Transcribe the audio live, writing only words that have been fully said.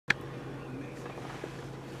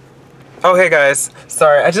Oh, hey guys.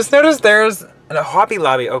 Sorry, I just noticed there's a Hobby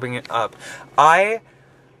Lobby opening up. I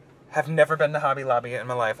have never been to Hobby Lobby in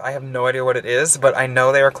my life. I have no idea what it is, but I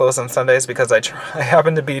know they are closed on Sundays because I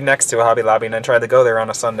happened to be next to a Hobby Lobby and I tried to go there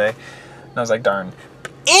on a Sunday. And I was like, darn.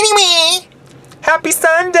 Anyway, happy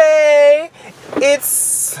Sunday!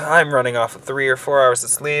 I'm running off of 3 or 4 hours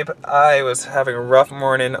of sleep. I was having a rough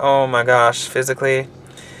morning. Oh my gosh, physically.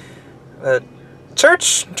 But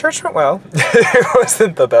Church went well. It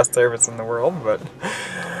wasn't the best service in the world, but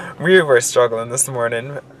we were struggling this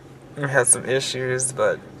morning. We had some issues,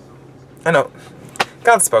 but I know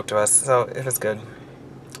God spoke to us, so it was good.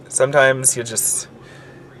 Sometimes you just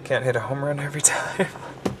can't hit a home run every time.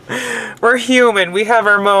 We're human. We have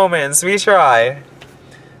our moments. We try.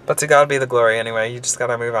 But to God be the glory anyway. You just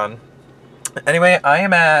gotta move on. Anyway, I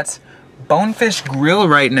am at Bonefish Grill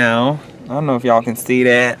right now. I don't know if y'all can see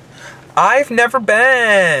that. I've never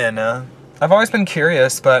been. I've always been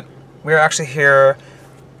curious, but we're actually here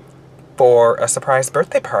for a surprise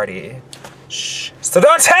birthday party. Shh. So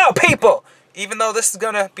don't tell people! Even though this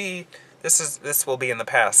will be in the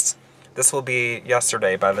past. This will be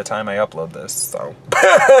yesterday by the time I upload this, so.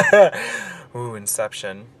 Ooh,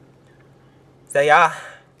 Inception. So yeah.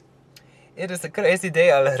 It is a crazy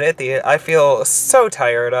day already. I feel so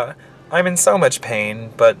tired. I'm in so much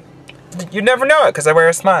pain, but you never know it because I wear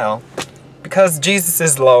a smile. Because Jesus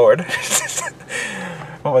is Lord.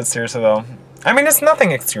 Well, seriously though. I mean, it's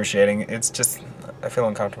nothing excruciating. It's just, I feel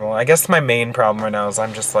uncomfortable. I guess my main problem right now is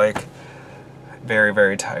I'm just like very,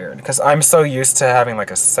 very tired. Because I'm so used to having like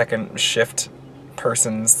a second shift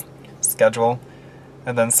person's schedule.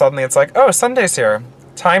 And then suddenly it's like, oh, Sunday's here.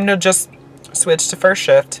 Time to just switch to first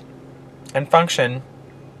shift and function.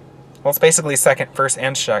 Well, it's basically first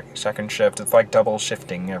and second shift. It's like double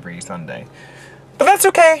shifting every Sunday. But that's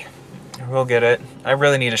okay. We'll get it. I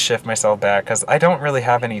really need to shift myself back because I don't really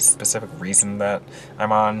have any specific reason that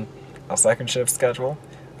I'm on a second shift schedule.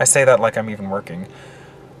 I say that like I'm even working.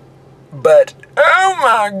 But, oh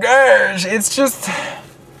my gosh, it's just,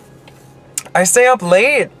 I stay up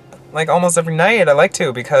late, like almost every night. I like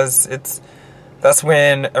to because that's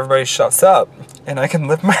when everybody shuts up and I can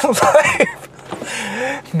live my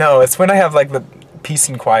life. No, it's when I have like the peace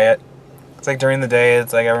and quiet. It's like during the day,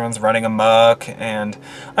 it's like everyone's running amok and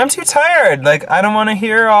I'm too tired. Like, I don't want to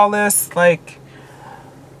hear all this, like,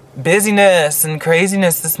 busyness and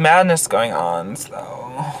craziness, this madness going on.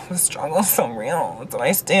 So, the struggle is so real. So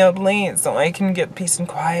I stay up late so I can get peace and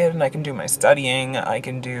quiet and I can do my studying. I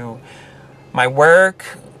can do my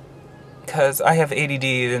work because I have ADD,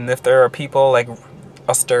 and if there are people like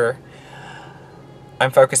Uster, I'm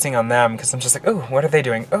focusing on them because I'm just like, ooh, what are they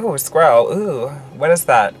doing? Oh, squirrel. Ooh, what is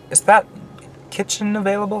that? Is that kitchen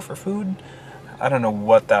available for food? I don't know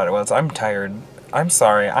what that was. I'm tired. I'm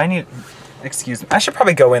sorry. Excuse me. I should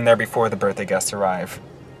probably go in there before the birthday guests arrive.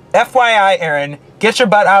 FYI, Aaron, get your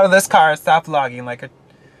butt out of this car and stop vlogging like a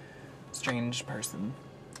strange person.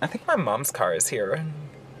 I think my mom's car is here.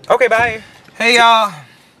 Okay, bye. Hey, y'all.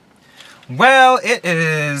 Well, it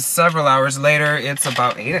is several hours later. It's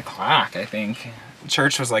about 8 o'clock, I think.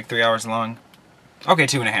 Church was like 3 hours long. Okay,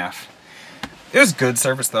 2.5. It was good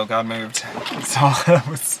service though, God moved. So it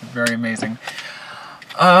was very amazing.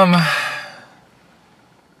 Oh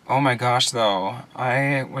my gosh though,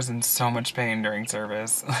 I was in so much pain during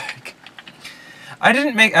service. Like, I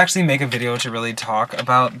didn't actually make a video to really talk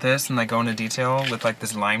about this and like go into detail with like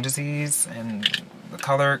this Lyme disease and the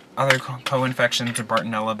other co-infections of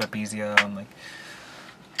Bartonella, Babesia, and like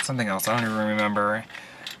something else, I don't even remember.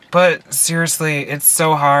 But seriously, it's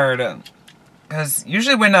so hard. Because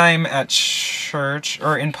usually when I'm at church,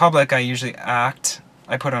 or in public, I usually act.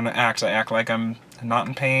 I put on an act. I act like I'm not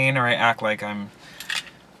in pain, or I act like I'm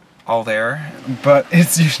all there. But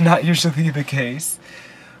it's not usually the case.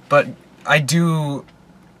 But I do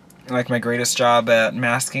like my greatest job at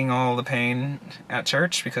masking all the pain at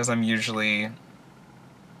church, because I'm usually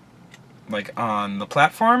like on the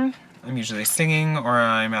platform. I'm usually singing, or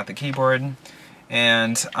I'm at the keyboard.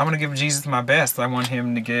 And I'm gonna give Jesus my best. I want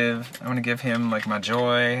to give him like my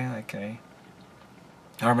joy, I'm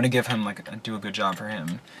gonna give him like, do a good job for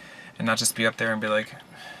him. And not just be up there and be like,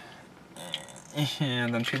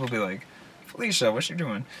 and then people be like, Felicia, what you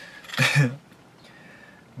doing?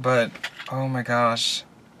 But, oh my gosh.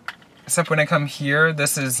 Except when I come here,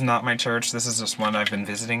 this is not my church. This is just one I've been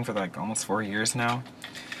visiting for like almost 4 years now.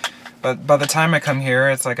 But by the time I come here,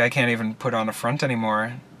 it's like I can't even put on a front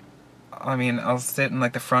anymore. I mean, I'll sit in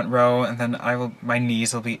like the front row and then my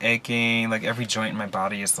knees will be aching, like every joint in my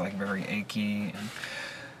body is like very achy. And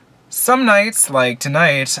some nights, like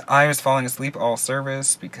tonight, I was falling asleep all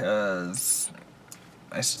service because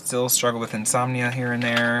I still struggle with insomnia here and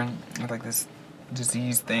there, with like this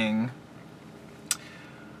disease thing.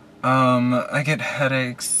 I get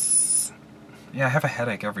headaches. Yeah, I have a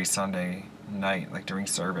headache every Sunday night, like during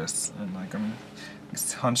service, and like I'm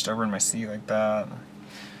hunched over in my seat like that.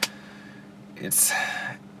 It's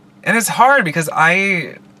hard because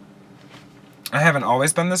I haven't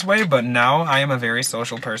always been this way, but now I am a very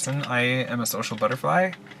social person. I am a social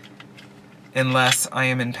butterfly, unless I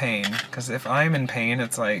am in pain. Because if I'm in pain,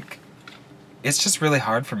 it's like, it's just really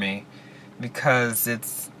hard for me, because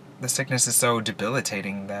the sickness is so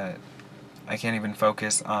debilitating that I can't even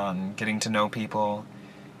focus on getting to know people.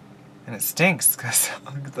 And it stinks, because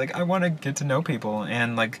like, I want to get to know people.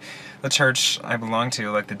 And like, the church I belong to,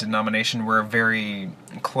 like the denomination, we're a very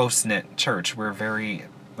close-knit church. We're very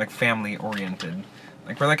like family oriented.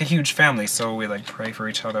 Like, we're like a huge family, so we like pray for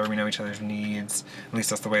each other, we know each other's needs. At least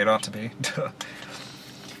that's the way it ought to be.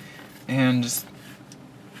 And just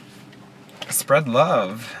spread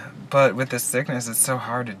love. But with this sickness, it's so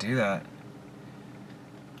hard to do that.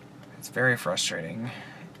 It's very frustrating.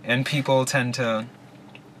 And people tend to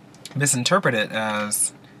misinterpret it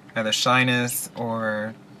as either shyness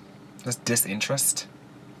or just disinterest.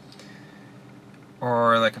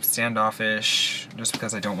 Or like I'm standoffish just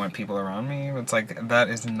because I don't want people around me. It's like, that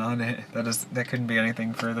is not it. That couldn't be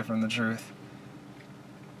anything further from the truth.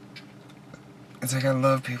 It's like, I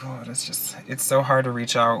love people, but it's so hard to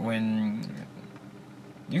reach out when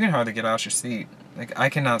you can hardly get out your seat. Like, I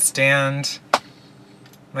cannot stand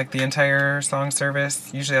like the entire song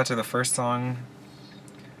service. Usually after the first song,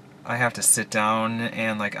 I have to sit down,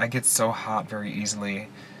 and like I get so hot very easily.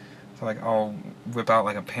 So like I'll whip out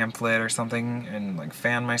like a pamphlet or something and like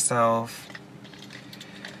fan myself.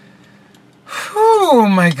 Oh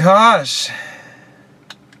my gosh.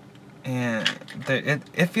 And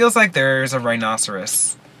it feels like there's a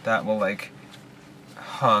rhinoceros that will like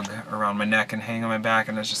hug around my neck and hang on my back,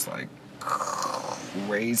 and it's just like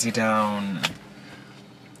crazy down.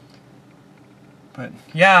 But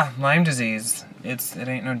yeah, Lyme disease, it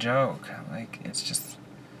ain't no joke. Like,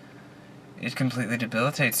 it completely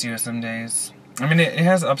debilitates you some days. I mean, it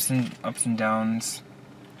has ups and downs,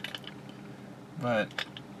 but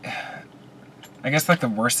I guess like the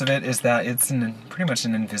worst of it is that it's pretty much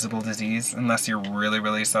an invisible disease unless you're really,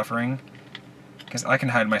 really suffering. Because I can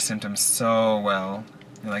hide my symptoms so well.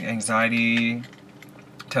 Like, anxiety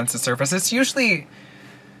tends to surface. It's usually,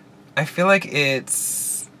 I feel like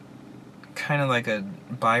it's kind of like a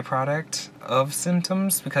byproduct of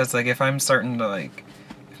symptoms, because like if I'm starting to like,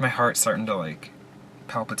 if my heart's starting to like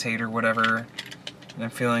palpitate or whatever, and I'm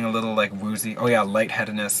feeling a little like woozy, oh yeah,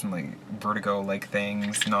 lightheadedness and like vertigo-like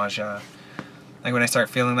things, nausea. Like when I start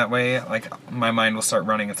feeling that way, like my mind will start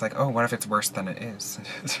running. It's like, oh, what if it's worse than it is?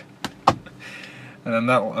 And then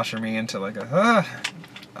that will usher me into like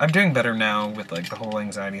I'm doing better now with like the whole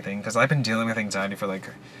anxiety thing, because I've been dealing with anxiety for like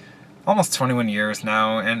almost 21 years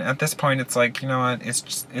now, and at this point it's like, you know what, it's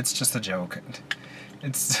just a joke.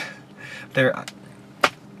 It's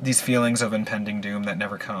these feelings of impending doom that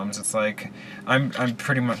never comes. It's like I'm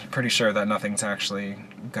pretty sure that nothing's actually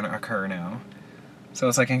gonna occur now. So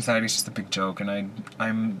it's like anxiety's just a big joke, and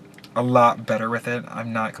I'm a lot better with it.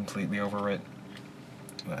 I'm not completely over it,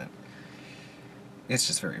 but it's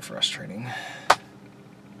just very frustrating.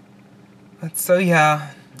 But so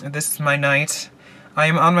yeah, this is my night. I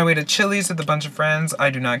am on my way to Chili's with a bunch of friends. I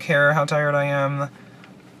do not care how tired I am.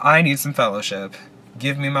 I need some fellowship.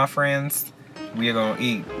 Give me my friends. We are gonna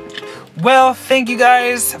eat. Well, thank you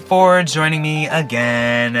guys for joining me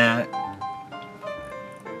again.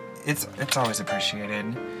 It's always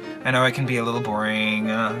appreciated. I know it can be a little boring,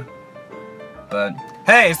 but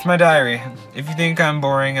hey, it's my diary. If you think I'm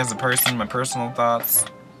boring as a person, my personal thoughts,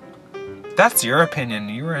 that's your opinion.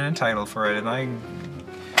 You were entitled for it, and I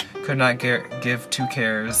could not give two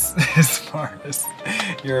cares as far as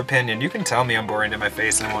your opinion. You can tell me I'm boring to my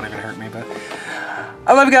face and it won't even hurt me, but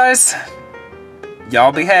I love you guys.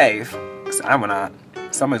 Y'all behave, because I will not.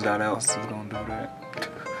 Somebody's got else is gonna do that.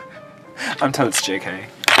 I'm totes JK.